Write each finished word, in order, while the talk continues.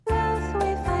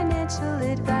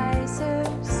Financial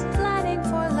Advisors, planning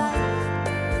for life.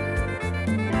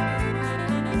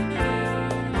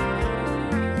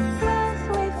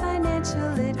 Wealthway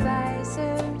Financial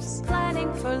Advisors,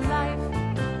 planning for life.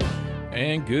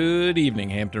 And good evening,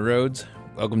 Hampton Roads.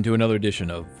 Welcome to another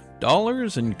edition of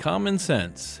Dollars and Common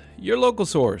Sense, your local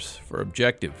source for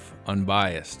objective,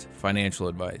 unbiased financial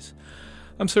advice.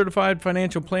 I'm certified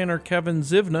financial planner Kevin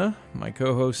Zivna. My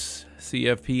co-host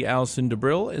CFP Allison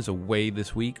DeBrill is away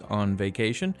this week on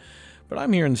vacation, but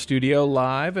I'm here in the studio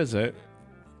live as I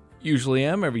usually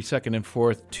am every second and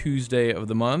fourth Tuesday of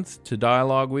the month to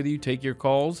dialogue with you, take your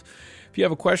calls. If you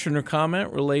have a question or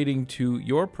comment relating to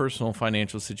your personal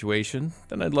financial situation,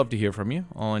 then I'd love to hear from you.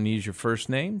 All I need is your first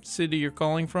name, city you're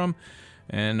calling from,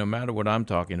 and no matter what I'm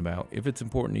talking about, if it's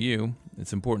important to you,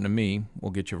 it's important to me,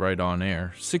 we'll get you right on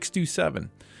air.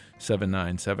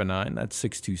 627-7979. That's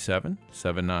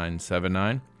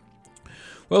 627-7979.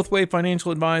 Wealthway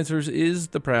Financial Advisors is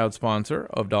the proud sponsor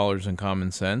of Dollars and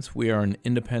Common Sense. We are an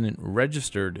independent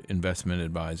registered investment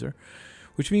advisor,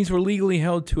 which means we're legally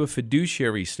held to a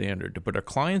fiduciary standard to put our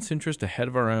clients' interest ahead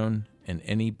of our own in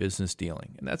any business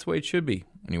dealing. And that's the way it should be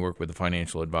when you work with a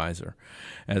financial advisor.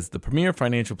 As the premier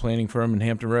financial planning firm in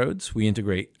Hampton Roads, we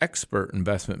integrate expert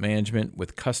investment management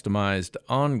with customized,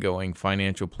 ongoing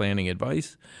financial planning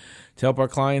advice to help our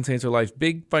clients answer life's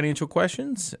big financial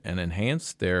questions and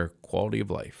enhance their quality of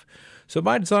life. So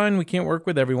by design, we can't work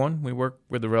with everyone. We work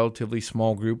with a relatively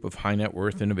small group of high net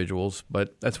worth individuals,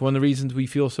 but that's one of the reasons we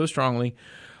feel so strongly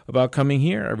about coming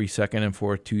here every second and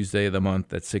fourth Tuesday of the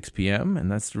month at 6 p.m.,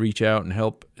 and that's to reach out and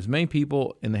help as many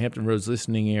people in the Hampton Roads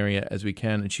listening area as we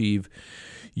can achieve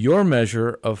your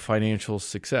measure of financial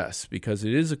success, because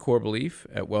it is a core belief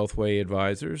at Wealthway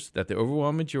Advisors that the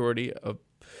overwhelming majority of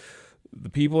the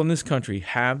people in this country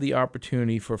have the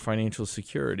opportunity for financial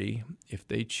security if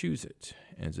they choose it.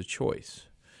 And it's a choice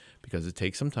because it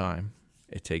takes some time,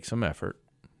 it takes some effort,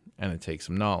 and it takes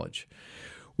some knowledge.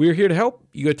 We're here to help.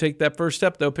 You got to take that first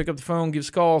step, though. Pick up the phone, give us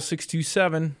a call,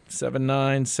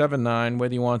 627-7979,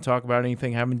 whether you want to talk about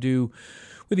anything having to do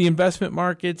with the investment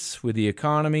markets, with the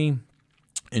economy,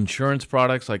 insurance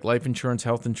products like life insurance,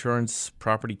 health insurance,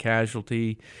 property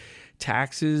casualty,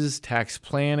 taxes, tax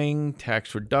planning,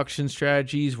 tax reduction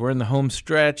strategies. We're in the home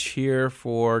stretch here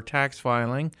for tax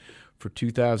filing for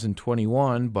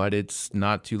 2021, but it's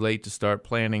not too late to start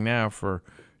planning now for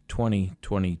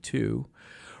 2022.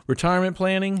 Retirement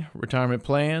planning, retirement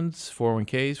plans,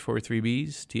 401ks,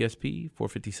 403bs, TSP,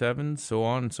 457s, so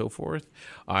on and so forth,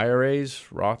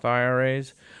 IRAs, Roth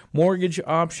IRAs, mortgage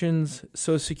options,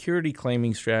 Social Security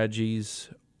claiming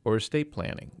strategies, or estate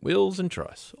planning, wills and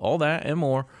trusts, all that and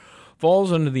more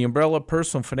falls under the umbrella of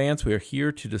personal finance we are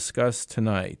here to discuss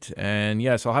tonight. And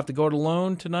yes, I'll have to go it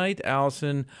alone tonight.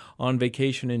 Allison on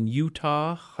vacation in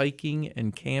Utah, hiking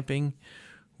and camping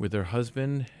with her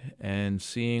husband and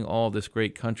seeing all this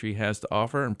great country has to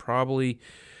offer, and probably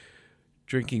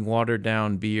drinking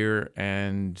watered-down beer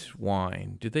and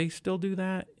wine. Do they still do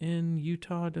that in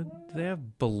Utah? Do they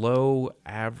have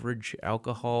below-average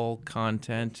alcohol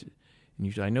content in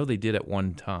Utah? I know they did at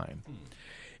one time.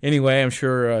 Anyway, I'm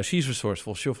sure she's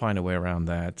resourceful. She'll find a way around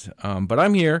that. But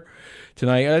I'm here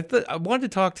tonight. I wanted to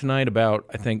talk tonight about,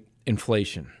 I think,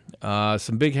 inflation.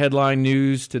 Some big headline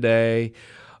news today.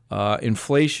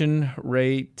 Inflation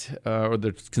rate, or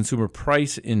the Consumer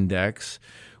Price Index,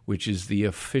 which is the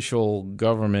official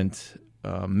government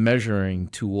measuring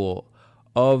tool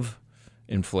of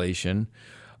inflation,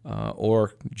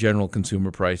 or general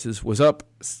consumer prices, was up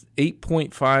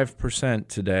 8.5%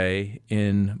 today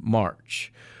in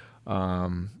March.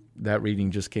 That reading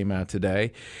just came out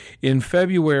today. In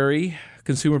February,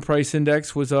 Consumer Price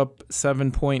Index was up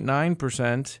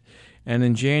 7.9%, and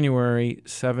in January,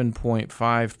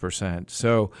 7.5%.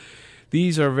 So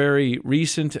these are very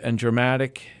recent and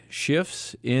dramatic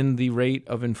shifts in the rate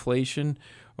of inflation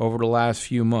over the last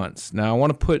few months. Now, I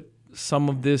want to put some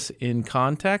of this in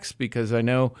context because I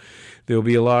know there'll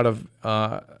be a lot of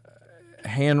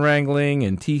hand-wrangling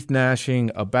and teeth-gnashing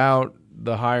about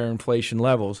the higher inflation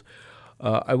levels.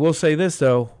 I will say this,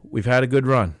 though. We've had a good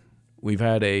run. We've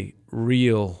had a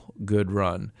real good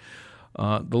run.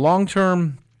 The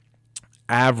long-term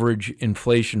average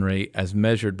inflation rate as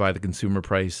measured by the Consumer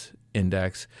Price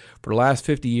Index for the last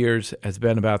 50 years has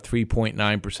been about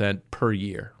 3.9% per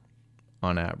year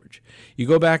on average. You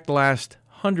go back the last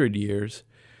 100 years,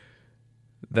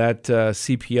 that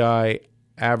CPI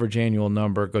average annual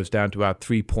number goes down to about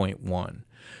 3.1.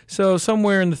 So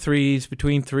somewhere in the threes,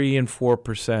 between 3 and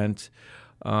 4%,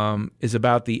 is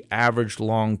about the average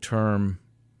long-term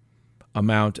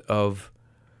amount of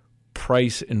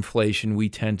price inflation we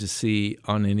tend to see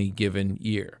on any given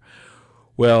year.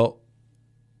 Well,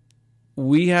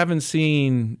 we haven't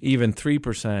seen even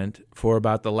 3% for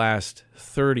about the last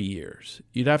 30 years.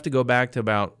 You'd have to go back to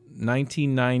about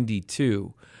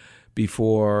 1992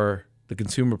 before the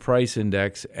consumer price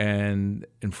index and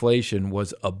inflation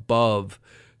was above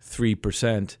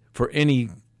 3% for any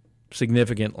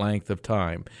significant length of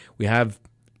time. We have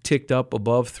ticked up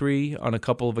above 3 on a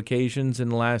couple of occasions in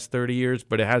the last 30 years,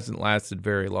 but it hasn't lasted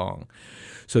very long.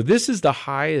 So this is the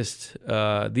highest,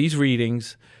 these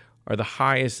readings are the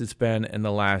highest it's been in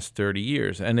the last 30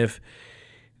 years. And if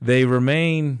they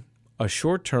remain a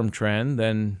short-term trend,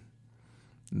 then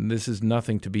this is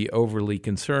nothing to be overly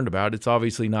concerned about. It's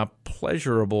obviously not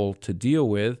pleasurable to deal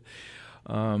with,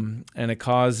 and it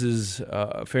causes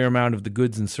a fair amount of the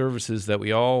goods and services that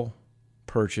we all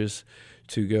purchase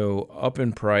to go up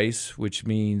in price, which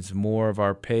means more of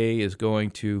our pay is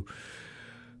going to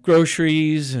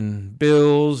groceries and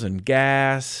bills and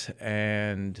gas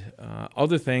and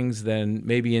other things than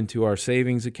maybe into our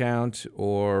savings account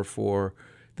or for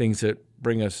things that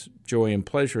bring us joy and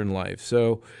pleasure in life.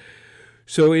 So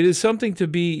it is something to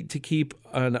keep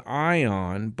an eye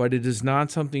on, but it is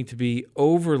not something to be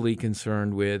overly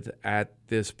concerned with at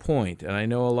this point. And I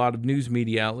know a lot of news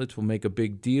media outlets will make a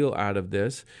big deal out of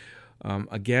this.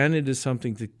 Again, it is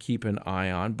something to keep an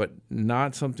eye on, but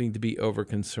not something to be over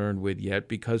concerned with yet,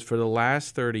 because for the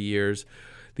last 30 years,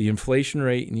 the inflation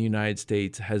rate in the United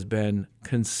States has been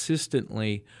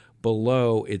consistently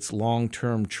below its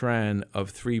long-term trend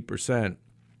of 3%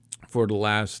 for the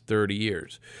last 30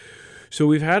 years. So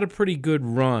we've had a pretty good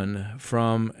run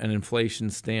from an inflation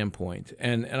standpoint.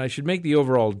 And I should make the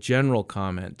overall general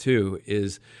comment, too,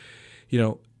 is,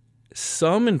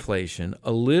 some inflation,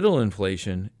 a little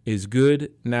inflation, is good,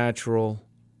 natural,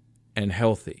 and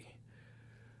healthy.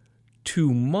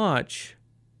 Too much,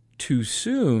 too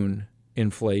soon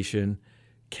inflation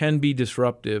can be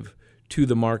disruptive to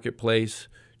the marketplace,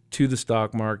 to the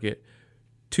stock market,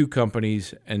 to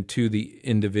companies, and to the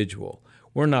individual.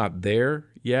 We're not there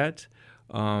yet.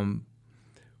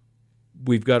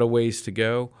 We've got a ways to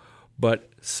go.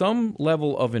 But some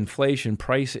level of inflation,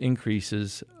 price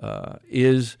increases,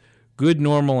 is good,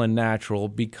 normal, and natural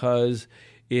because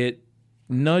it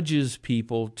nudges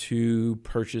people to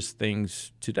purchase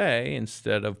things today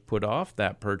instead of put off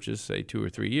that purchase, say, 2 or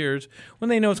 3 years, when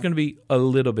they know it's going to be a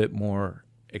little bit more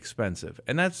expensive.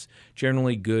 And that's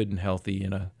generally good and healthy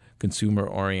in a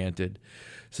consumer-oriented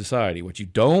society. What you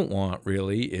don't want,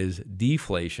 really, is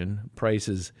deflation,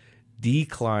 prices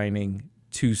declining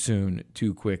too soon,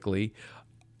 too quickly,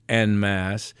 en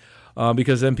masse,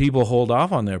 because then people hold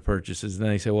off on their purchases. And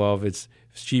then they say, well, if it's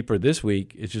cheaper this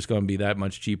week, it's just going to be that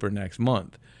much cheaper next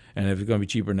month. And if it's going to be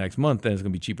cheaper next month, then it's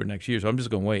going to be cheaper next year. So I'm just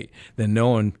going to wait. Then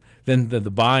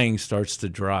the buying starts to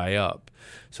dry up.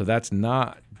 So that's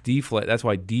not That's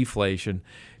why deflation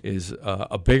is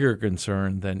a bigger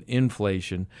concern than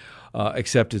inflation,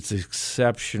 except it's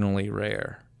exceptionally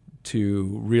rare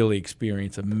to really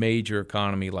experience a major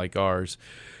economy like ours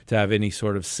to have any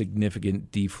sort of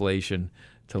significant deflation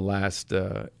to last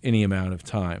any amount of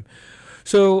time.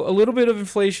 So a little bit of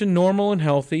inflation, normal and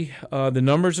healthy. The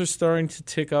numbers are starting to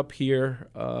tick up here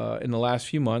in the last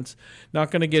few months.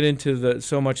 Not going to get into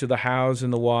so much of the hows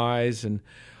and the whys and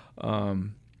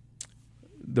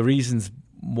the reasons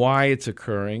why it's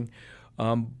occurring.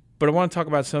 But I want to talk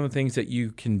about some of the things that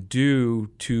you can do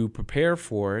to prepare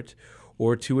for it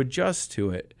or to adjust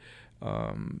to it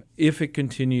if it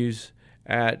continues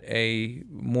at a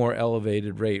more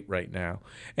elevated rate right now.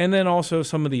 And then also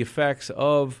some of the effects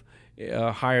of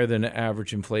higher than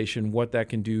average inflation, what that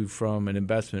can do from an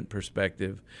investment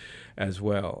perspective as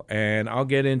well. And I'll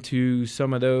get into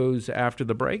some of those after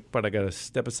the break, but I got to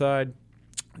step aside.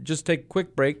 Just take a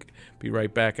quick break. Be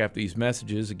right back after these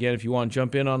messages. Again, if you want to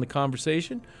jump in on the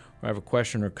conversation or have a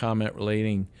question or comment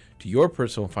relating to your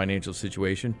personal financial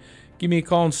situation, give me a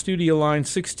call on studio line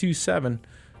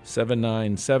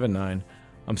 627-7979.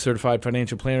 I'm certified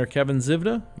financial planner Kevin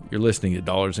Zivna. You're listening to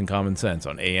Dollars and Common Sense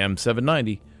on AM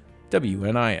 790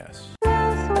 WNIS.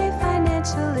 Wealthway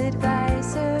Financial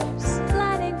Advisors,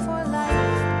 planning for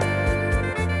life.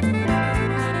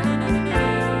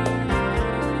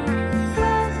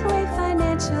 Wealthway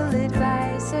Financial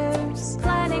Advisors,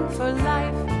 planning for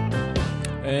life.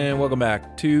 And welcome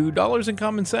back to Dollars and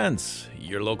Common Sense,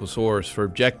 your local source for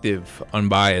objective,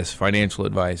 unbiased financial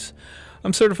advice.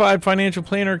 I'm certified financial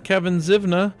planner Kevin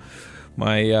Zivna.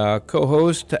 My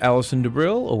co-host, Allison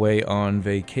DeBrill, away on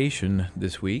vacation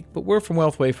this week. But we're from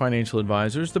Wealthway Financial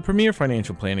Advisors, the premier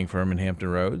financial planning firm in Hampton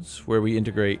Roads, where we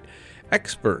integrate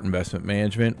expert investment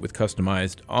management with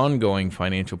customized ongoing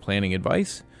financial planning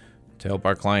advice to help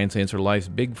our clients answer life's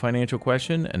big financial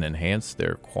question and enhance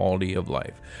their quality of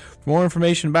life. For more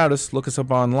information about us, look us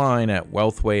up online at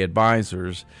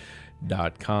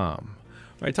wealthwayadvisors.com.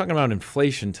 All right, talking about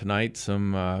inflation tonight,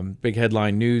 some big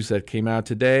headline news that came out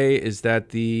today is that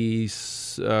the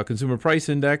Consumer Price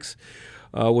Index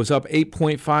was up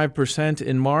 8.5%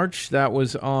 in March. That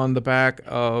was on the back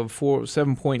of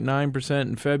 7.9%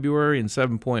 in February and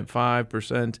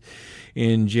 7.5%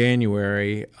 in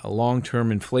January. A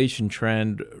long-term inflation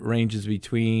trend ranges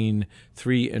between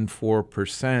 3 and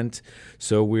 4%.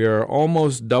 So we are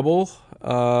almost double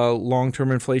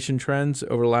long-term inflation trends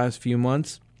over the last few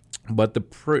months. But the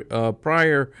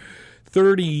prior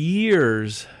 30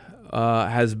 years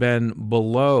has been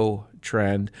below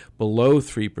trend, below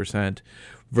 3%,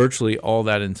 virtually all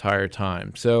that entire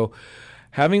time. So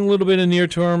having a little bit of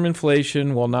near-term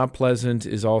inflation, while not pleasant,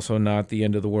 is also not the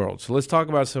end of the world. So let's talk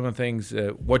about some of the things,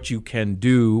 what you can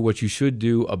do, what you should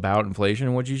do about inflation,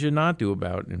 and what you should not do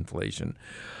about inflation,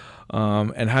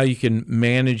 and how you can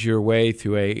manage your way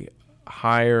through a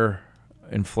higher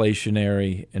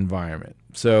inflationary environment.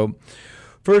 So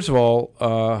first of all,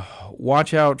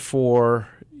 watch out for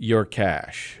your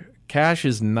cash. Cash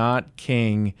is not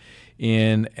king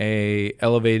in a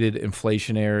elevated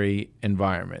inflationary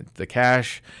environment. The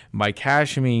cash, by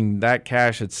cash I mean that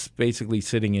cash that's basically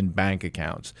sitting in bank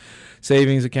accounts,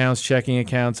 savings accounts, checking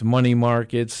accounts, money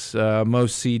markets,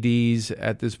 most CDs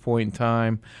at this point in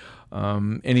time,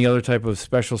 any other type of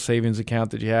special savings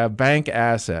account that you have, bank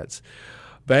assets.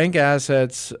 Bank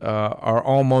assets are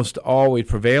almost always,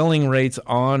 prevailing rates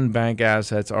on bank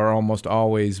assets are almost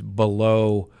always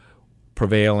below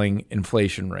prevailing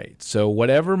inflation rates. So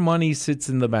whatever money sits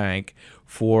in the bank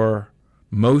for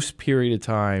most period of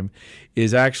time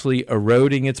is actually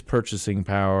eroding its purchasing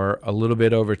power a little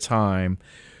bit over time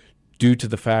due to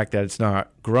the fact that it's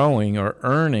not growing or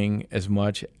earning as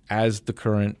much as the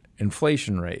current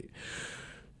inflation rate.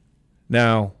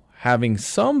 Now, having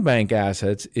some bank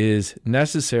assets is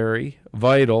necessary,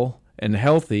 vital, and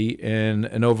healthy in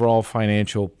an overall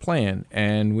financial plan.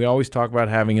 And we always talk about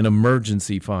having an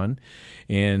emergency fund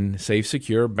in safe,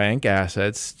 secure bank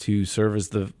assets to serve as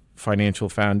the financial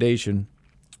foundation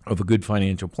of a good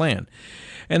financial plan.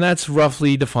 And that's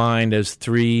roughly defined as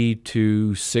 3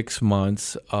 to 6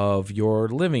 months of your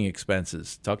living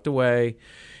expenses tucked away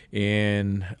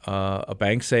in a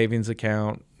bank savings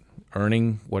account,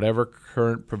 earning whatever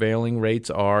current prevailing rates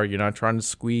are. You're not trying to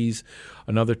squeeze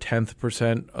another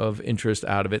 10% of interest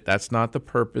out of it. That's not the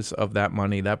purpose of that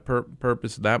money. That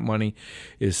purpose of that money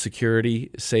is security,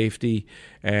 safety,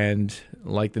 and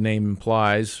like the name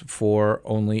implies, for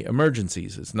only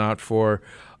emergencies. It's not for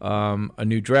a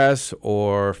new dress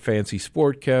or fancy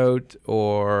sport coat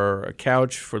or a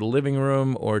couch for the living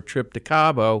room or a trip to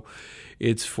Cabo.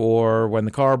 It's for when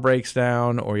the car breaks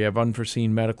down or you have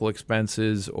unforeseen medical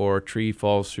expenses or a tree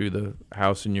falls through the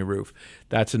house in your roof.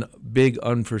 That's those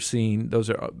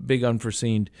are big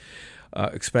unforeseen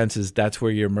expenses. That's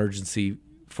where your emergency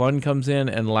fund comes in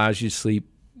and allows you to sleep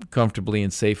comfortably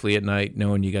and safely at night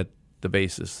knowing you got the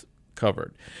basis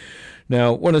covered.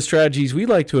 Now, one of the strategies we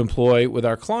like to employ with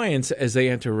our clients as they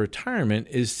enter retirement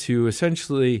is to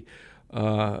essentially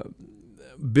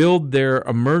build their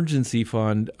emergency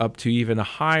fund up to even a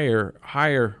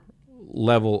higher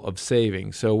level of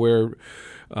savings. So where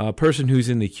a person who's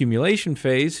in the accumulation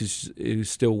phase, who's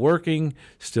still working,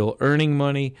 still earning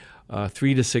money,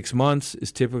 3 to 6 months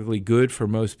is typically good for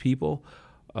most people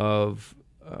of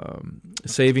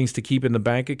savings to keep in the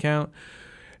bank account.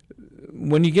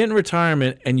 When you get in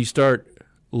retirement and you start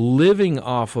living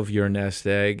off of your nest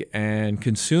egg and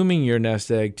consuming your nest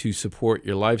egg to support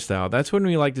your lifestyle, that's when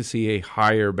we like to see a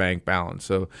higher bank balance.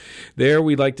 So there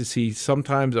we like to see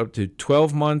sometimes up to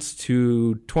 12 months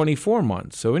to 24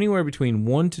 months. So anywhere between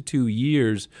 1 to 2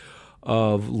 years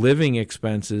of living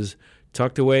expenses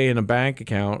tucked away in a bank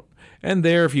account. And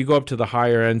there, if you go up to the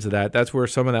higher ends of that, that's where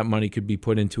some of that money could be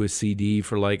put into a CD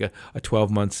for like a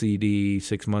 12-month CD,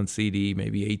 6-month CD,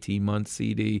 maybe 18-month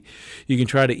CD. You can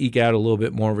try to eke out a little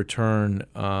bit more return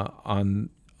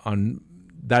on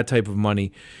that type of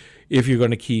money if you're going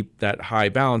to keep that high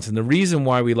balance. And the reason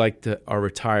why we like our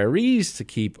retirees to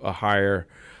keep a higher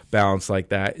balance like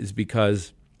that is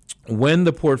because when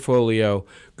the portfolio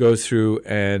goes through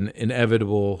an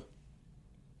inevitable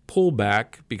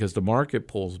pullback, because the market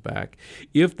pulls back,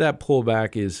 if that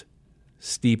pullback is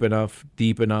steep enough,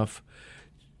 deep enough,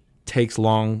 takes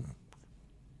long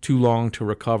too long to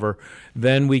recover,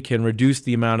 then we can reduce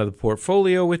the amount of the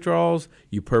portfolio withdrawals.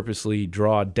 You purposely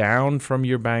draw down from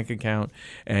your bank account,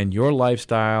 and your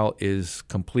lifestyle is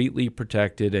completely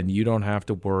protected, and you don't have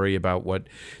to worry about what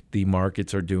the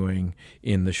markets are doing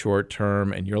in the short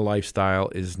term, and your lifestyle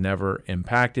is never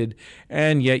impacted,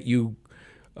 and yet you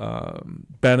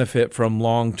benefit from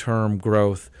long-term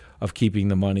growth of keeping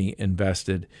the money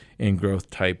invested in growth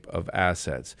type of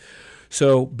assets.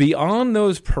 So beyond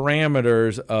those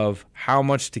parameters of how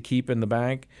much to keep in the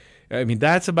bank, I mean,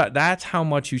 that's how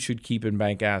much you should keep in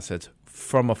bank assets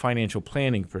from a financial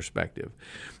planning perspective.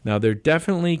 Now, there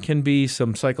definitely can be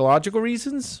some psychological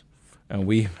reasons, and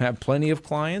we have plenty of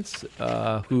clients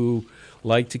who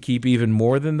like to keep even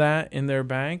more than that in their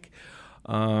bank.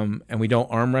 And we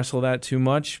don't arm wrestle that too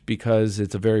much because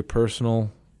it's a very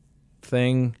personal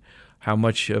thing, how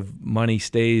much of money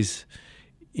stays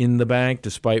in the bank,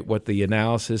 despite what the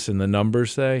analysis and the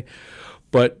numbers say.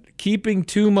 But keeping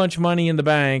too much money in the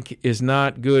bank is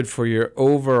not good for your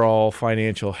overall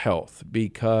financial health,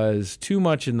 because too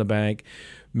much in the bank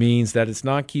means that it's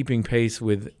not keeping pace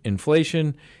with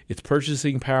inflation. Its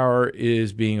purchasing power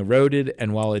is being eroded,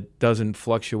 and while it doesn't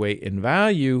fluctuate in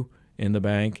value in the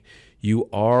bank, you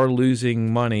are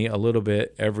losing money a little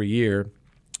bit every year,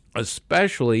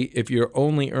 especially if you're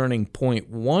only earning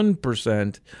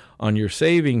 0.1% on your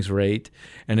savings rate,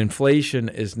 and inflation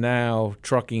is now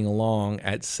trucking along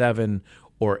at 7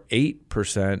 or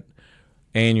 8%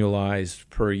 annualized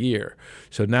per year.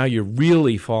 So now you're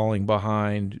really falling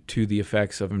behind to the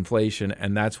effects of inflation,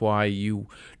 and that's why you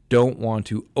don't want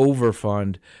to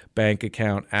overfund bank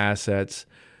account assets,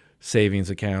 savings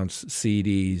accounts,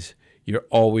 CDs.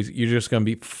 You're just going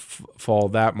to fall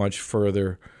that much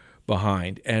further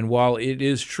behind. And while it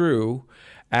is true,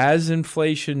 as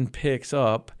inflation picks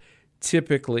up,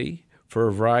 typically, for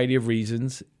a variety of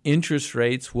reasons, interest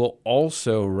rates will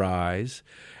also rise,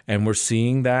 and we're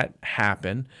seeing that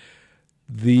happen.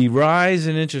 The rise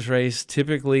in interest rates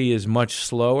typically is much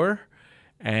slower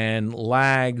and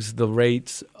lags the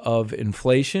rates of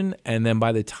inflation, and then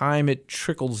by the time it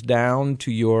trickles down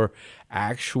to your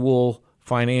actual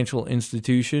financial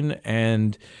institution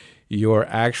and your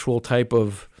actual type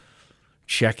of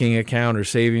checking account or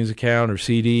savings account or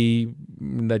CD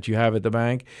that you have at the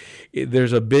bank,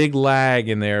 there's a big lag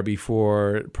in there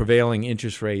before prevailing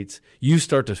interest rates. You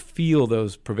start to feel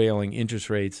those prevailing interest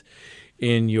rates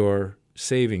in your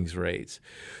savings rates.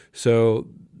 So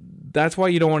that's why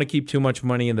you don't want to keep too much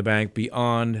money in the bank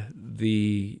beyond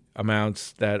the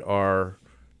amounts that are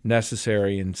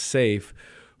necessary and safe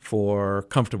for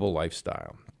comfortable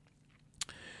lifestyle.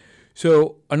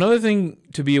 So another thing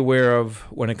to be aware of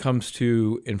when it comes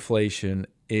to inflation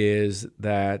is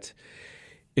that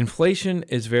inflation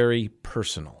is very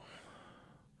personal.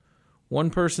 One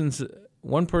person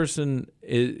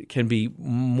can be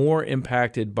more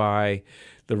impacted by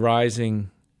the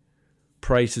rising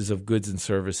prices of goods and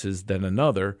services than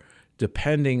another,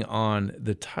 depending on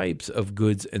the types of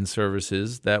goods and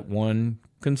services that one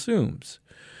consumes.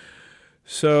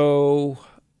 So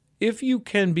if you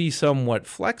can be somewhat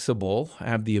flexible,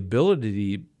 have the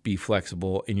ability to be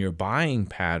flexible in your buying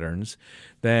patterns,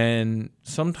 then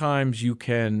sometimes you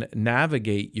can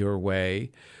navigate your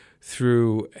way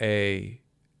through a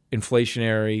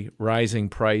inflationary rising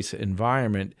price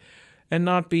environment and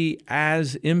not be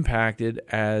as impacted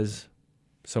as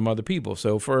some other people.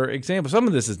 So, for example, some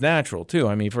of this is natural too.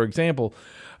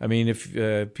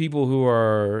 If people who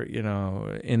are,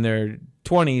 in their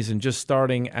 20s and just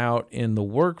starting out in the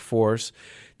workforce,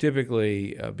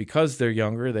 typically because they're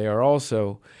younger, they are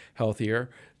also healthier.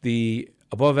 The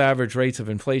above average rates of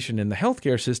inflation in the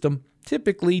healthcare system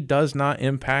typically does not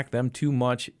impact them too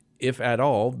much, if at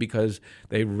all, because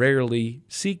they rarely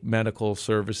seek medical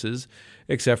services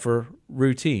except for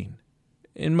routine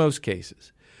in most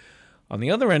cases. On the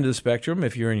other end of the spectrum,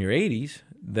 if you're in your 80s,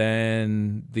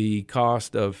 then the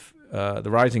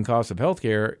rising cost of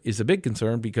healthcare is a big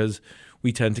concern because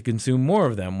we tend to consume more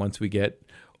of them once we get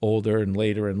older and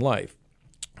later in life.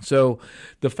 So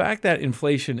the fact that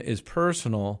inflation is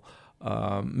personal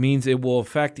means it will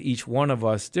affect each one of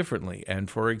us differently. And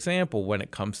for example, when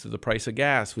it comes to the price of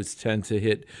gas, which tends to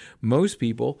hit most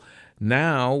people,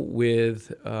 now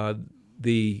with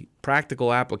the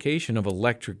practical application of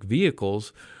electric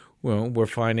vehicles, well, we're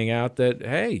finding out that,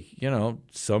 hey,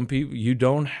 some people, you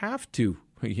don't have to.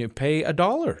 You pay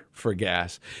 $1 for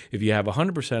gas. If you have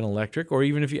 100% electric, or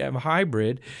even if you have a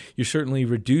hybrid, you're certainly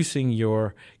reducing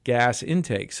your gas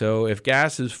intake. So if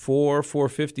gas is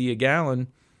 $4.50 a gallon,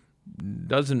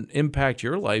 doesn't impact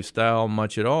your lifestyle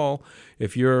much at all.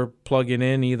 If you're plugging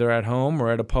in either at home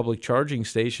or at a public charging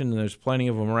station, and there's plenty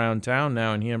of them around town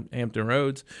now in Hampton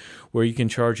Roads where you can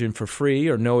charge in for free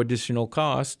or no additional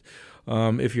cost.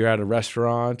 If you're at a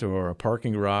restaurant or a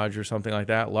parking garage or something like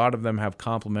that, a lot of them have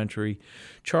complimentary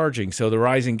charging. So the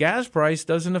rising gas price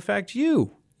doesn't affect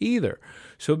you either.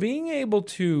 So being able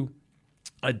to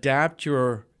adapt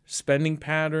your spending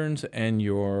patterns and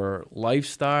your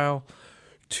lifestyle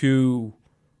to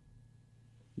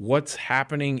what's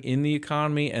happening in the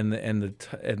economy and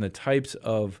the types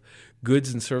of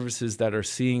goods and services that are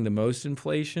seeing the most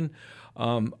inflation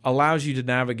allows you to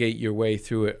navigate your way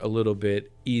through it a little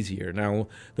bit easier. Now,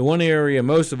 the one area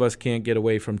most of us can't get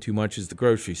away from too much is the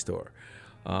grocery store.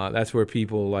 That's where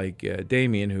people like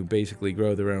Damien, who basically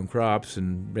grow their own crops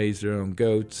and raise their own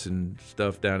goats and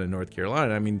stuff down in North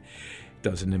Carolina, I mean, it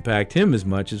doesn't impact him as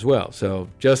much as well. So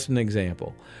just an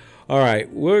example. All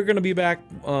right, we're going to be back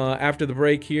after the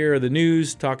break here, the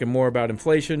news, talking more about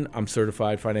inflation. I'm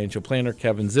certified financial planner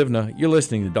Kevin Zivna. You're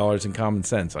listening to Dollars and Common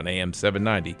Sense on AM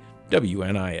 790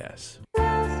 WNIS.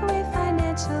 Wealthway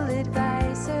Financial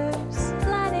Advisors,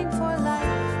 planning for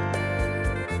life.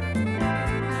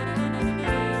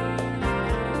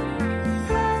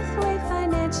 Wealthway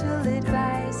Financial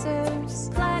Advisors,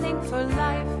 planning for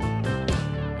life.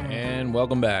 And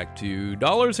welcome back to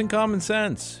Dollars and Common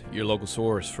Sense, your local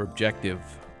source for objective,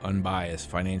 unbiased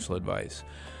financial advice.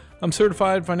 I'm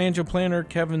certified financial planner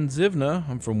Kevin Zivna.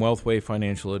 I'm from Wealthway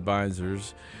Financial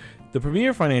Advisors, the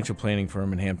premier financial planning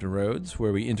firm in Hampton Roads,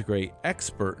 where we integrate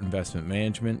expert investment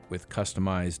management with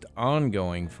customized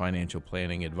ongoing financial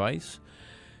planning advice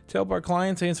to help our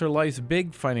clients answer life's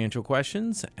big financial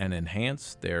questions and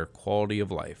enhance their quality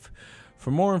of life.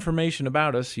 For more information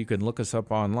about us, you can look us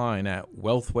up online at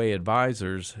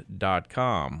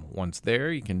wealthwayadvisors.com. Once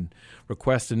there, you can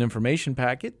request an information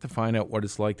packet to find out what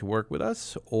it's like to work with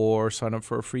us or sign up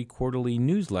for a free quarterly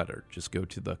newsletter. Just go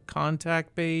to the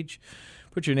contact page,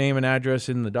 put your name and address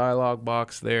in the dialog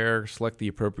box there, select the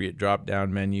appropriate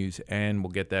drop-down menus, and we'll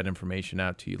get that information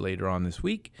out to you later on this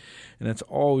week. And that's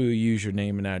all we'll use your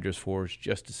name and address for, is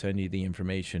just to send you the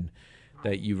information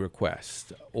that you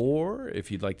request. Or if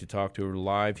you'd like to talk to a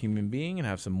live human being and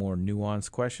have some more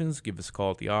nuanced questions, give us a call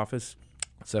at the office,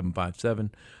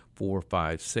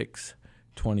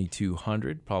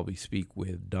 757-456-2200. Probably speak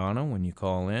with Donna when you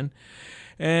call in.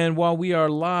 And while we are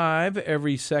live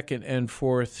every second and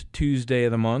fourth Tuesday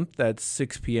of the month, that's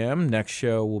 6 p.m. Next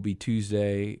show will be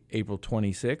Tuesday, April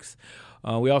 26th.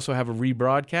 We also have a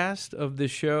rebroadcast of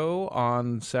this show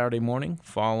on Saturday morning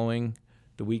following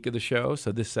the week of the show.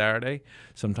 So this Saturday,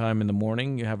 sometime in the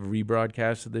morning, you have a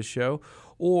rebroadcast of this show,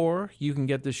 or you can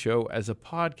get the show as a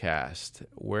podcast.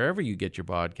 Wherever you get your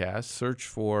podcasts, search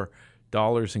for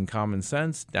Dollars and Common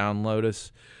Sense, download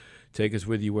us, take us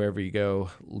with you wherever you go,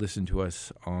 listen to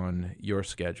us on your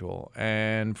schedule.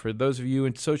 And for those of you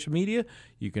in social media,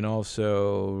 you can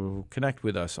also connect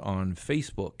with us on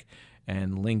Facebook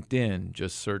and LinkedIn.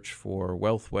 Just search for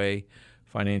Wealthway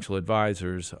Financial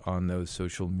Advisors on those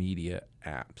social media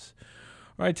apps.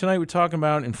 All right, tonight we're talking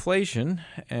about inflation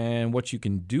and what you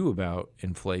can do about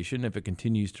inflation if it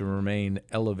continues to remain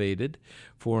elevated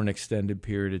for an extended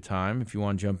period of time. If you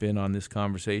want to jump in on this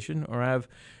conversation or have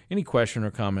any question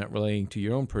or comment relating to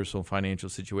your own personal financial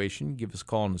situation, give us a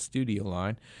call on the studio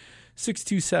line,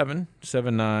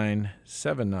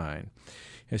 627-7979.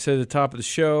 I said at the top of the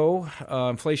show,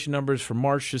 inflation numbers for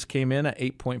March just came in at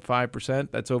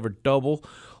 8.5%. That's over double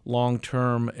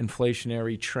long-term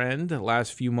inflationary trend. The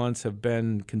last few months have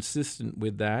been consistent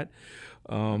with that.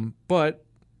 But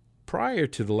prior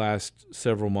to the last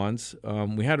several months,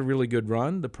 we had a really good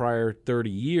run. The prior 30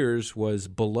 years was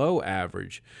below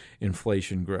average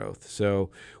inflation growth. So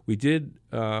we did,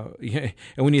 and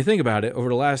when you think about it, over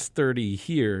the last 30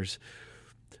 years,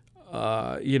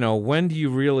 when do you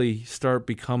really start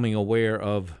becoming aware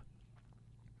of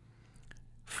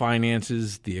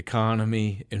finances, the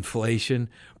economy, inflation?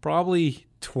 Probably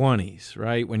 20s,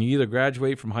 right? When you either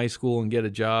graduate from high school and get a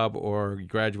job or you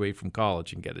graduate from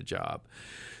college and get a job.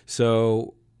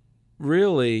 So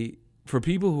really, for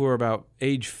people who are about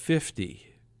age 50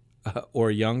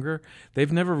 or younger,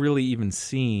 they've never really even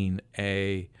seen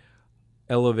a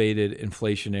elevated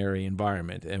inflationary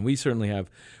environment. And we certainly have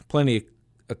plenty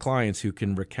of clients who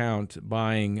can recount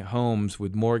buying homes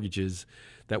with mortgages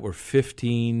that were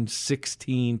 15,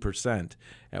 16%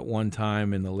 at one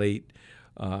time in the late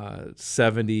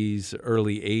 70s,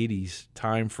 early 80s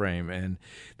time frame. And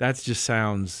that just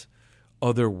sounds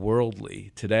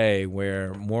otherworldly today,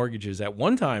 where mortgages at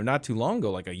one time, not too long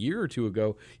ago, like a year or two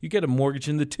ago, you get a mortgage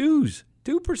in the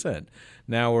 2%.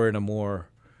 Now we're in a more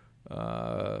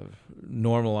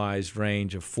normalized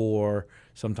range of 4,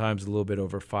 sometimes a little bit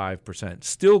over 5%.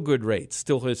 Still good rates,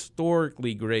 still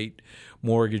historically great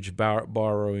mortgage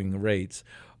borrowing rates.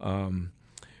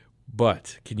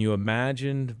 But can you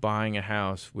imagine buying a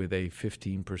house with a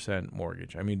 15%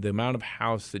 mortgage? I mean, the amount of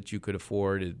house that you could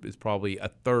afford is probably a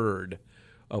third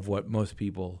of what most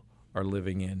people are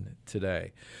living in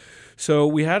today. So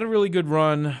we had a really good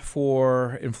run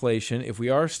for inflation. If we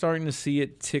are starting to see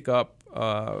it tick up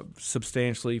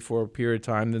substantially for a period of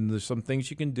time, then there's some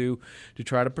things you can do to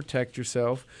try to protect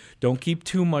yourself. Don't keep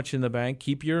too much in the bank.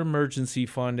 Keep your emergency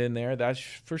fund in there. That's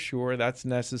for sure. That's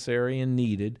necessary and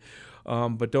needed.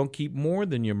 But don't keep more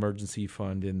than your emergency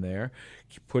fund in there.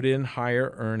 Put in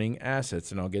higher earning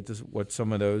assets, and I'll get to what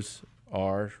some of those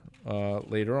are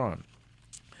later on.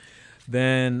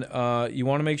 Then you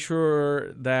want to make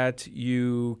sure that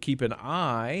you keep an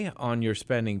eye on your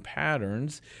spending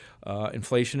patterns.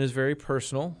 Inflation is very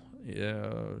personal.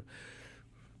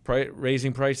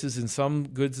 Raising prices in some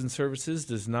goods and services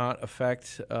does not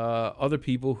affect other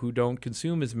people who don't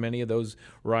consume as many of those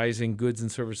rising goods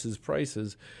and services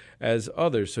prices as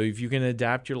others. So if you can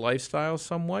adapt your lifestyle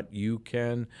somewhat, you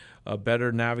can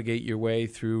better navigate your way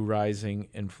through rising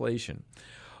inflation.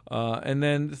 And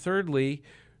then thirdly,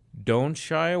 don't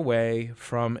shy away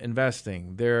from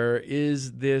investing. There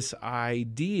is this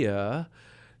idea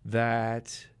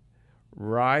that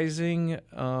rising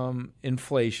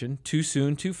inflation, too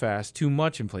soon, too fast, too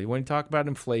much inflation. When you talk about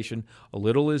inflation, a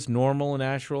little is normal and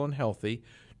natural and healthy.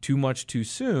 Too much too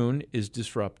soon is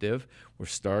disruptive. We're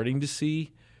starting to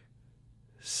see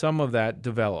some of that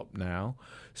develop now.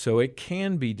 So it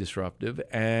can be disruptive.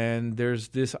 And there's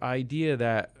this idea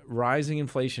that rising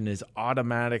inflation is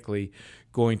automatically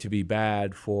going to be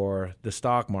bad for the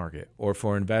stock market or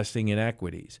for investing in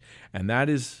equities. And that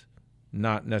is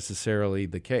not necessarily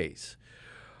the case.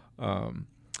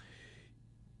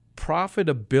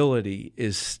 Profitability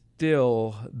is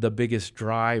still the biggest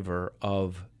driver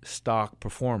of stock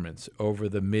performance over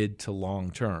the mid to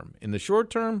long term. In the short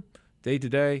term, day to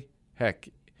day, heck,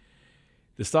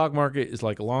 the stock market is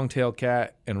like a long-tailed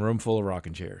cat in a room full of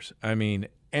rocking chairs. I mean,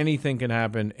 anything can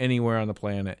happen anywhere on the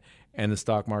planet, and the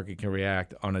stock market can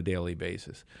react on a daily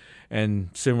basis, and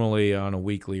similarly on a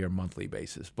weekly or monthly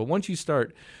basis. But once you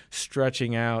start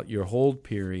stretching out your hold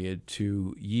period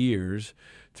to years,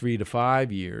 3 to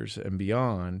 5 years and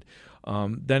beyond,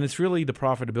 then it's really the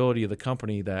profitability of the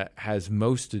company that has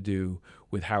most to do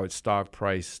with how its stock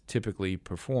price typically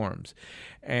performs.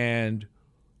 And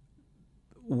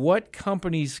what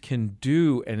companies can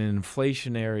do in an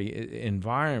inflationary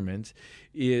environment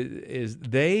is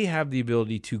they have the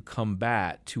ability to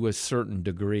combat, to a certain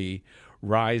degree,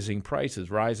 rising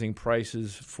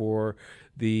prices for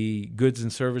the goods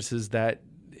and services that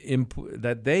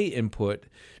they input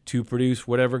to produce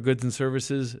whatever goods and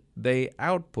services they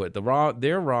output.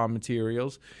 Their raw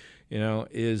materials,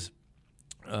 is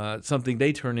something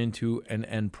they turn into an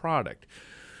end product.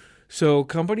 So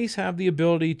companies have the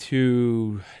ability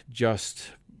to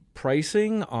adjust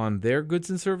pricing on their goods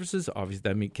and services.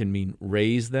 Obviously, that can mean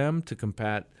raise them to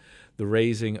combat the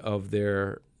raising of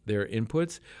their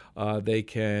inputs. They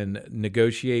can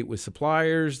negotiate with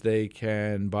suppliers. They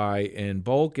can buy in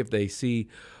bulk if they see,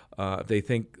 if they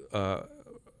think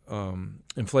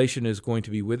inflation is going to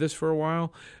be with us for a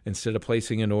while. Instead of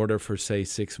placing an order for, say,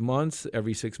 6 months,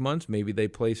 every 6 months, maybe they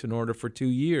place an order for 2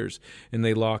 years, and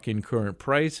they lock in current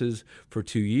prices for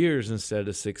 2 years instead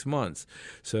of 6 months.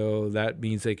 So that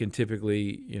means they can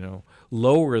typically,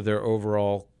 lower their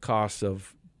overall cost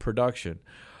of production.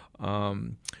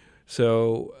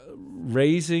 So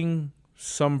raising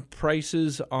some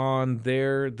prices on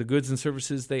the goods and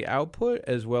services they output,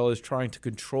 as well as trying to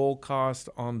control cost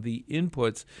on the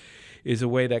inputs, is a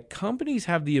way that companies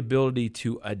have the ability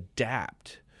to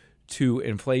adapt to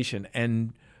inflation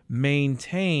and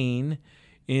maintain,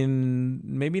 in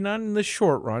maybe not in the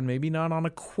short run, maybe not on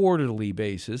a quarterly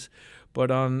basis,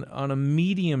 but on a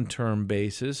medium-term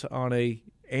basis, on a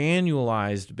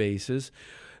annualized basis,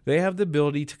 they have the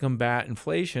ability to combat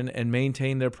inflation and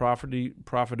maintain their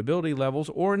profitability levels,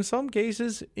 or in some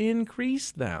cases,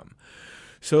 increase them.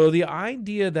 So the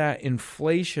idea that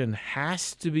inflation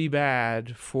has to be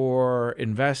bad for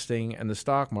investing and the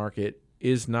stock market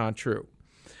is not true.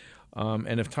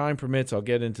 And if time permits, I'll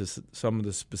get into some of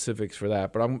the specifics for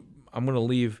that. But I'm going to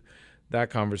leave that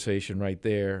conversation right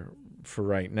there for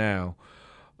right now.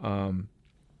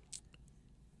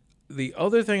 The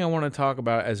other thing I want to talk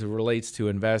about as it relates to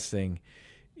investing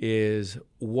is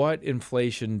what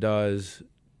inflation does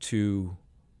to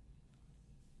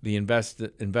the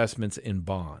investments in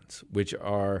bonds, which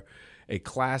are a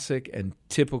classic and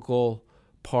typical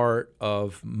part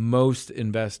of most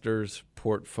investors'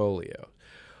 portfolio.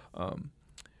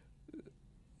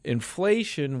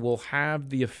 Inflation will have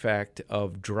the effect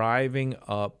of driving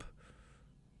up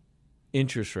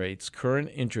interest rates, current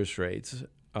interest rates,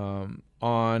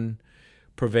 on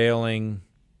prevailing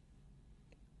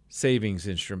savings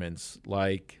instruments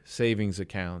like savings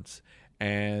accounts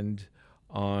and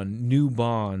on new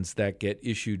bonds that get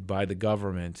issued by the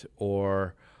government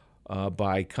or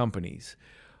by companies.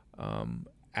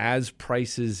 As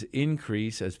prices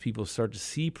increase, as people start to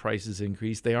see prices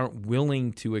increase, they aren't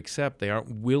willing to accept, they aren't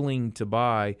willing to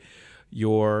buy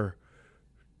your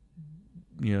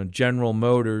General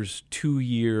Motors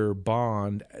 2-year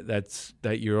bond that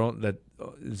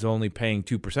is only paying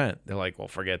 2%. They're like, well,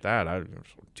 forget that.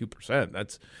 2%.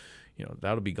 That's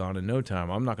that'll be gone in no time.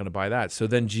 I'm not going to buy that. So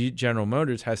then General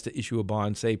Motors has to issue a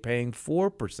bond, say, paying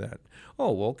 4%.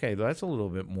 Oh, well, okay, that's a little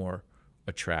bit more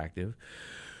attractive.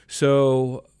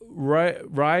 So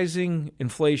rising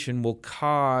inflation will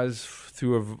cause,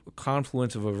 through a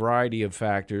confluence of a variety of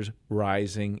factors,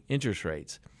 rising interest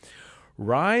rates.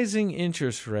 Rising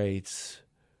interest rates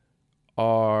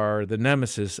are the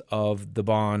nemesis of the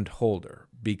bond holder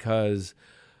because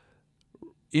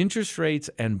interest rates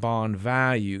and bond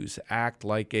values act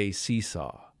like a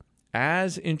seesaw.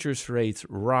 As interest rates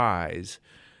rise,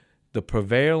 the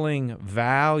prevailing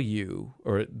value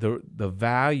or the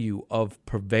value of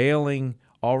prevailing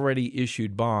already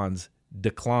issued bonds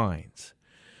declines.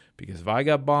 Because if I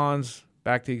got bonds,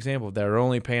 back to the example, that are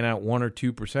only paying out 1 or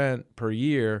 2% per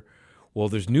year, well,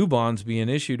 there's new bonds being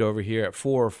issued over here at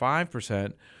 4 or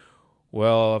 5%.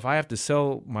 Well, if I have to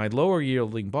sell my lower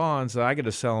yielding bonds, I got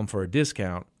to sell them for a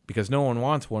discount because no one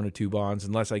wants 1 or 2 bonds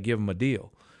unless I give them a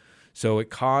deal. So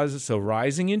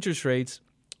rising interest rates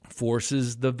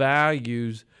forces the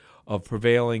values of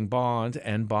prevailing bonds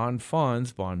and bond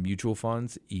funds, bond mutual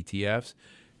funds, ETFs,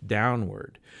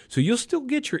 downward. So you'll still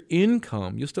get your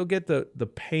income, you'll still get the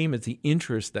payments, the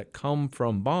interest that come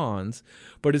from bonds,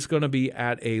 but it's going to be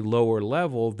at a lower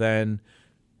level than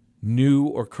new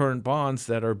or current bonds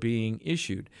that are being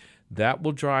issued. That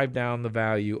will drive down the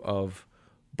value of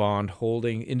bond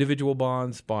holding, individual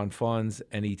bonds, bond funds,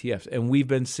 and ETFs. And we've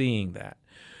been seeing that.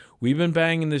 We've been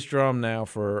banging this drum now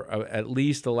for at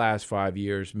least the last 5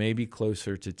 years, maybe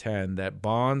closer to 10, that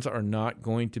bonds are not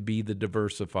going to be the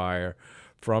diversifier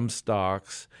from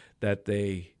stocks that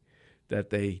they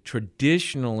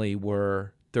traditionally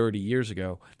were 30 years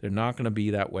ago. They're not going to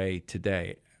be that way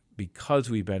today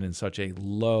because we've been in such a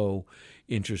low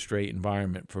interest rate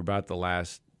environment for about the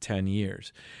last 10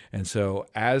 years. And so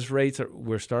as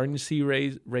we're starting to see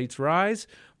rates rise,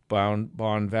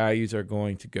 bond values are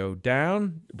going to go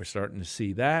down. We're starting to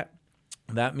see that.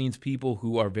 That means people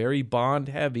who are very bond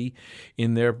heavy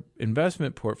in their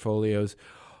investment portfolios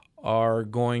are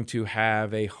going to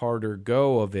have a harder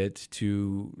go of it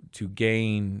to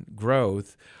gain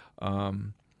growth,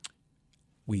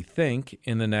 we think,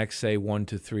 in the next, say, 1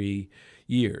 to 3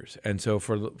 years. And so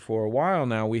for a while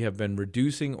now, we have been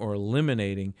reducing or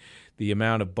eliminating the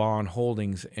amount of bond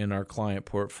holdings in our client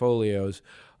portfolios,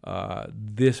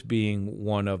 this being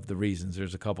one of the reasons.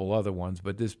 There's a couple other ones,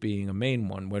 but this being a main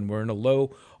one. When we're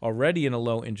already in a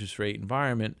low interest rate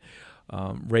environment,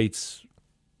 rates,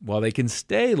 while they can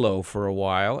stay low for a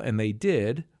while, and they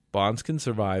did, bonds can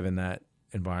survive in that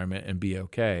environment and be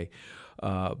okay.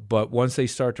 But once they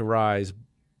start to rise,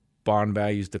 bond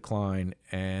values decline,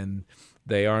 and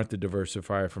they aren't the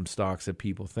diversifier from stocks that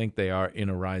people think they are in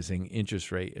a rising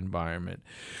interest rate environment.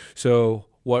 So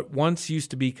what once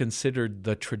used to be considered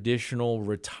the traditional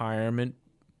retirement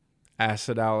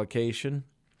asset allocation,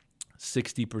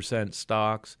 60%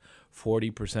 stocks,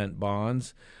 40%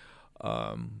 bonds,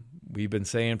 we've been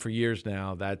saying for years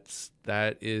now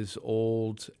that is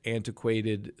old,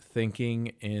 antiquated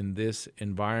thinking in this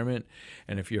environment.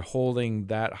 And if you're holding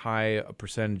that high a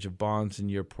percentage of bonds in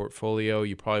your portfolio,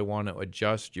 you probably want to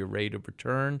adjust your rate of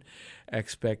return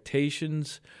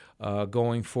expectations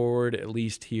going forward, at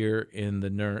least here in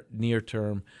the near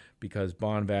term, because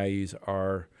bond values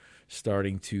are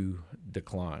starting to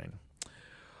decline.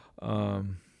 All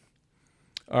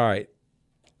right.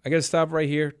 I got to stop right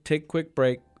here, take a quick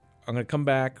break. I'm going to come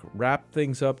back, wrap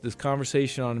things up, this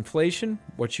conversation on inflation,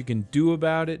 what you can do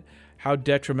about it, how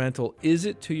detrimental is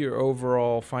it to your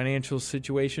overall financial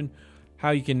situation,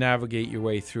 how you can navigate your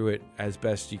way through it as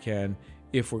best you can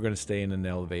if we're going to stay in an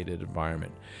elevated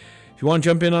environment. If you want to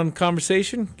jump in on the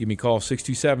conversation, give me a call,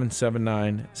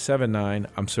 627-7979.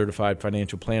 I'm certified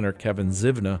financial planner Kevin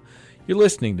Zivna. You're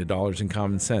listening to Dollars and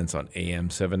Common Sense on AM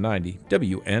 790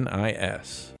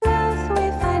 WNIS.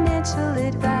 Wealthway Financial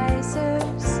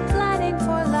Advisors, planning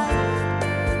for life.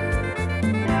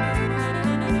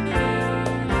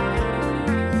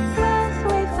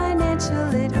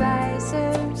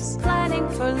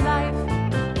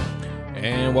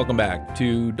 And welcome back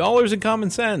to Dollars and Common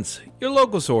Sense, your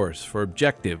local source for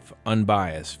objective,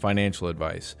 unbiased financial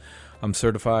advice. I'm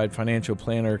certified financial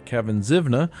planner Kevin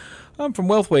Zivna. I'm from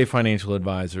Wealthway Financial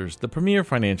Advisors, the premier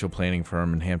financial planning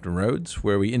firm in Hampton Roads,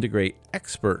 where we integrate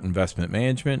expert investment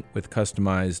management with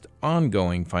customized,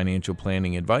 ongoing financial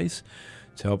planning advice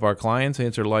to help our clients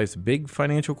answer life's big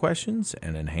financial questions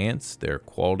and enhance their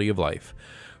quality of life.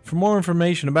 For more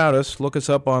information about us, look us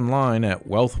up online at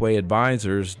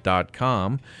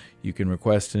wealthwayadvisors.com. You can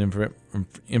request an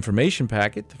information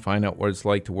packet to find out what it's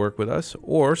like to work with us,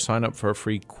 or sign up for a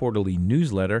free quarterly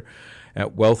newsletter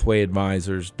at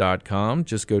wealthwayadvisors.com.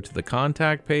 Just go to the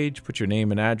contact page, put your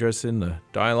name and address in the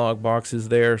dialog boxes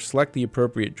there, select the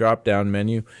appropriate drop-down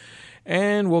menu,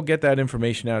 and we'll get that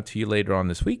information out to you later on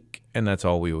this week. And that's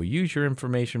all we will use your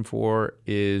information for,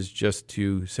 is just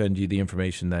to send you the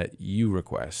information that you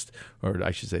request. Or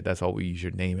I should say, that's all we use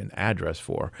your name and address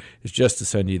for, is just to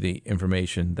send you the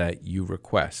information that you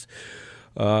request.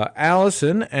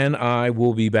 Allison and I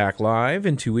will be back live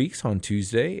in 2 weeks on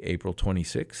Tuesday, April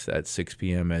 26th at 6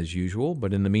 p.m. as usual.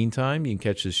 But in the meantime, you can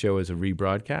catch the show as a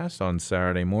rebroadcast on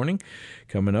Saturday morning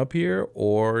coming up here,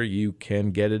 or you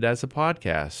can get it as a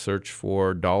podcast. Search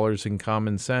for Dollars and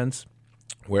Common Sense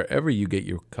wherever you get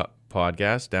your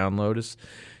podcast. Download us,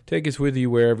 take us with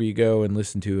you wherever you go, and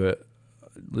listen to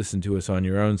us on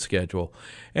your own schedule.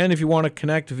 And if you want to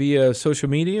connect via social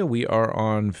media, we are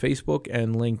on Facebook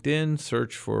and LinkedIn.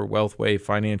 Search for Wealthway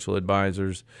Financial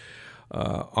Advisors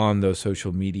on those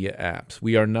social media apps.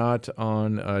 We are not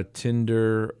on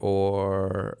Tinder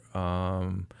or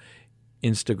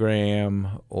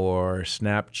Instagram or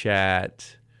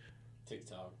Snapchat.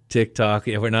 TikTok.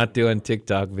 Yeah, we're not doing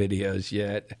TikTok videos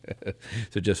yet.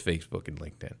 So just Facebook and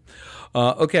LinkedIn.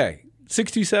 Okay.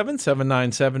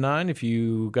 627-7979 if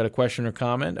you got a question or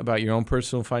comment about your own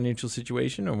personal financial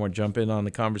situation, or want to jump in on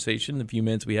the conversation in the few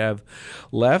minutes we have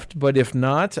left. But if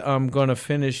not, I'm going to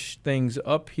finish things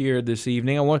up here this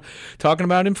evening. I want talking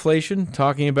about inflation,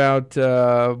 talking about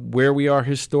where we are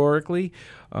historically,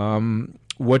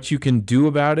 what you can do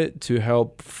about it to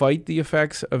help fight the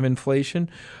effects of inflation.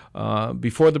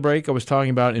 Before the break, I was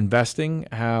talking about investing,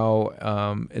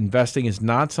 how investing is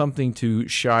not something to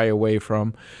shy away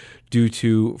from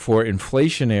for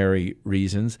inflationary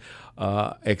reasons,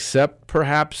 except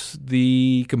perhaps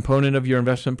the component of your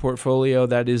investment portfolio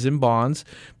that is in bonds,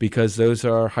 because those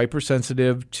are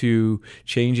hypersensitive to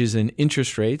changes in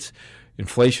interest rates.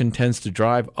 Inflation tends to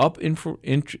drive up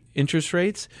interest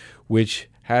rates, which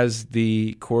has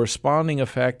the corresponding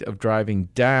effect of driving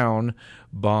down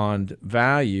bond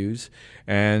values.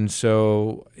 And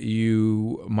so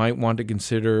you might want to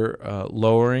consider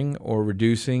lowering or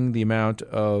reducing the amount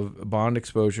of bond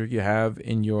exposure you have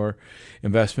in your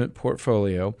investment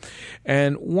portfolio.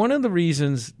 And one of the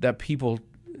reasons that people,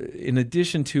 in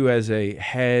addition to as a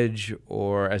hedge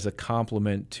or as a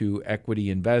complement to equity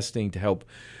investing to help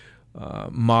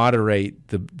moderate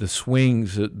the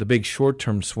swings, the big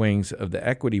short-term swings of the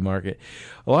equity market,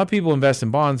 a lot of people invest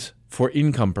in bonds for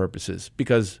income purposes,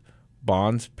 because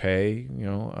bonds pay,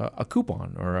 a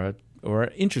coupon or an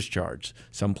interest charge.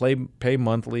 Some pay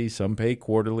monthly, some pay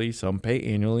quarterly, some pay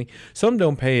annually, some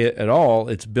don't pay it at all.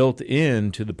 It's built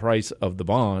into the price of the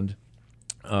bond,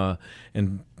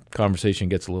 and conversation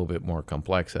gets a little bit more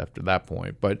complex after that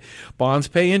point. But bonds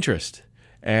pay interest.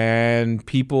 And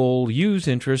people use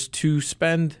interest to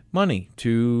spend money,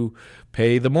 to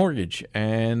pay the mortgage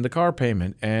and the car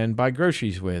payment and buy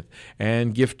groceries with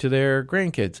and gift to their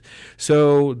grandkids.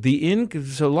 So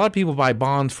so a lot of people buy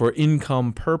bonds for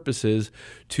income purposes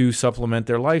to supplement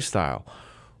their lifestyle.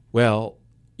 Well,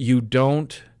 you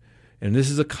don't, and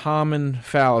this is a common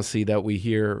fallacy that we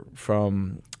hear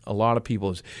from a lot of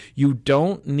people, is you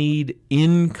don't need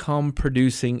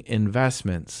income-producing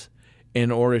investments in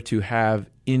order to have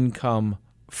income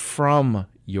from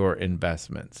your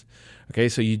investments. Okay,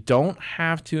 so you don't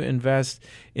have to invest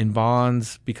in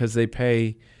bonds because they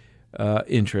pay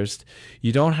interest.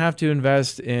 You don't have to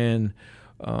invest in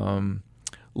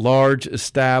large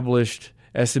established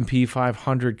S&P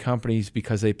 500 companies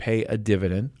because they pay a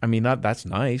dividend. I mean, that's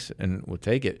nice, and we'll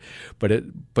take it.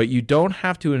 But you don't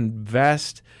have to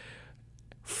invest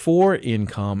for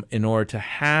income in order to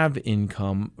have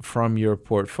income from your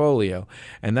portfolio.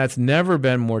 And that's never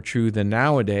been more true than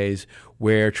nowadays,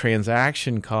 where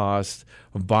transaction costs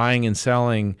of buying and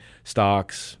selling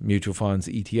stocks, mutual funds,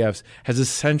 ETFs has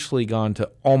essentially gone to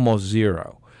almost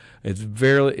zero.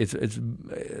 It's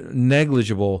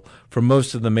negligible for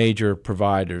most of the major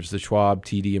providers, the Schwab,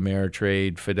 TD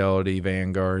Ameritrade, Fidelity,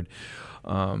 Vanguard,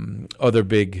 other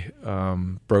big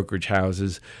brokerage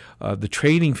houses. The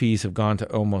trading fees have gone to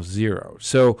almost zero.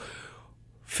 So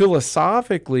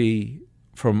philosophically,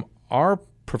 from our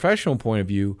professional point of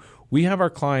view, we have our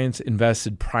clients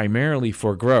invested primarily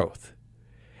for growth.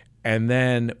 And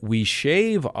then we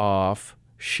shave off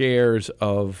shares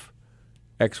of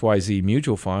XYZ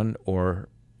mutual fund or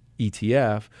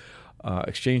ETF,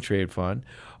 exchange traded fund.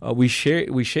 We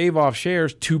shave off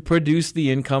shares to produce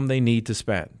the income they need to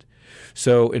spend.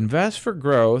 So invest for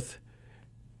growth,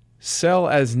 sell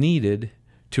as needed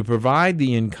to provide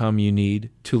the income you need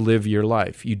to live your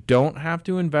life. You don't have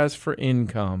to invest for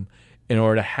income in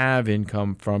order to have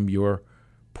income from your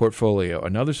portfolio.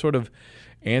 Another sort of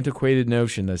antiquated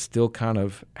notion that still kind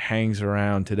of hangs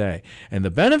around today. And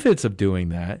the benefits of doing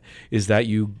that is that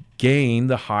you gain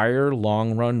the higher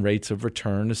long-run rates of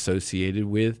return associated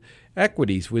with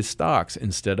equities, with stocks,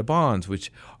 instead of bonds,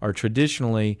 which are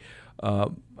traditionally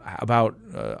about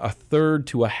a third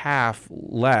to a half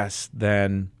less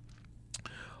than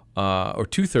or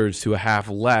 2/3 to a half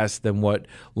less than what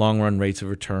long-run rates of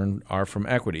return are from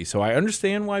equity. So I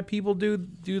understand why people do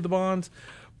the bonds,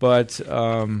 but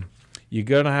you're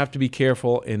going to have to be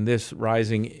careful in this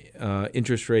rising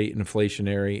interest rate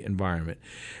inflationary environment.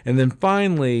 And then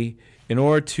finally, in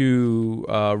order to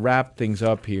wrap things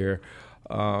up here,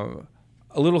 a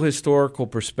little historical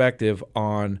perspective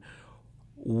on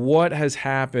what has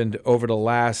happened over the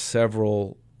last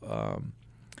several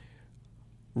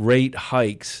rate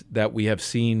hikes that we have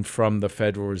seen from the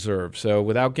Federal Reserve. So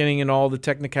without getting in all the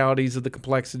technicalities of the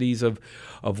complexities of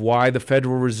why the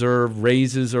Federal Reserve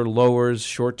raises or lowers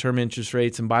short-term interest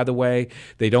rates, and by the way,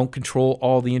 they don't control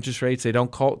all the interest rates. They don't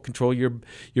control your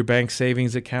bank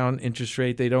savings account interest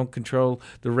rate. They don't control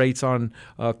the rates on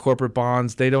corporate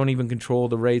bonds. They don't even control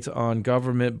the rates on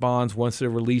government bonds once they're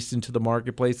released into the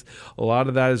marketplace. A lot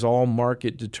of that is all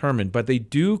market determined, but they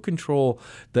do control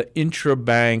the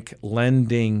intrabank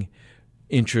lending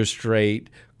interest rate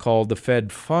called the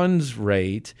Fed funds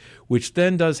rate, which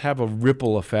then does have a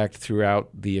ripple effect throughout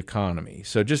the economy.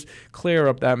 So just clear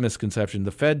up that misconception.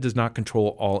 The Fed does not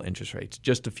control all interest rates,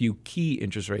 just a few key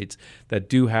interest rates that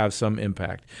do have some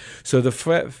impact. So the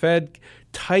Fed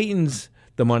tightens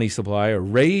the money supply or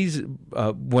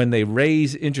when they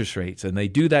raise interest rates, and they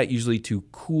do that usually to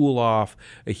cool off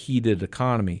a heated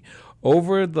economy.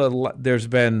 There's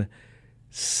been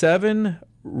 7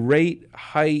 rate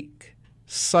hike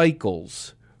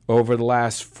cycles over the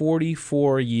last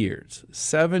 44 years,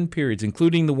 7 periods,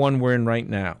 including the one we're in right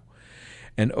now.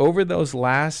 And over those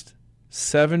last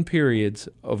 7 periods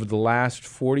of the last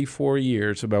 44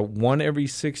 years, about 1 every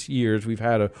 6 years, we've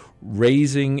had a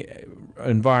raising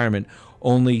environment.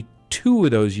 Only 2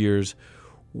 of those years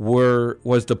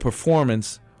was the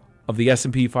performance of the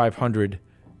S&P 500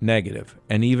 negative.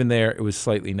 And even there, it was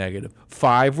slightly negative.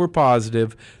 5 were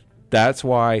positive. That's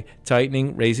why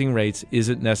raising rates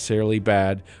isn't necessarily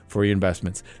bad for your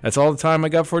investments. That's all the time I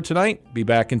got for tonight. Be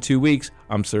back in 2 weeks.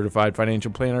 I'm certified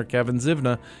financial planner Kevin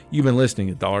Zivna. You've been listening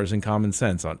to Dollars and Common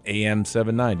Sense on AM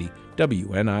 790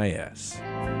 WNIS.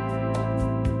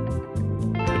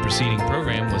 The preceding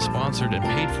program was sponsored and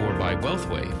paid for by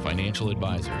Wealthway Financial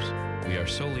Advisors. We are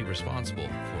solely responsible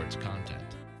for its content.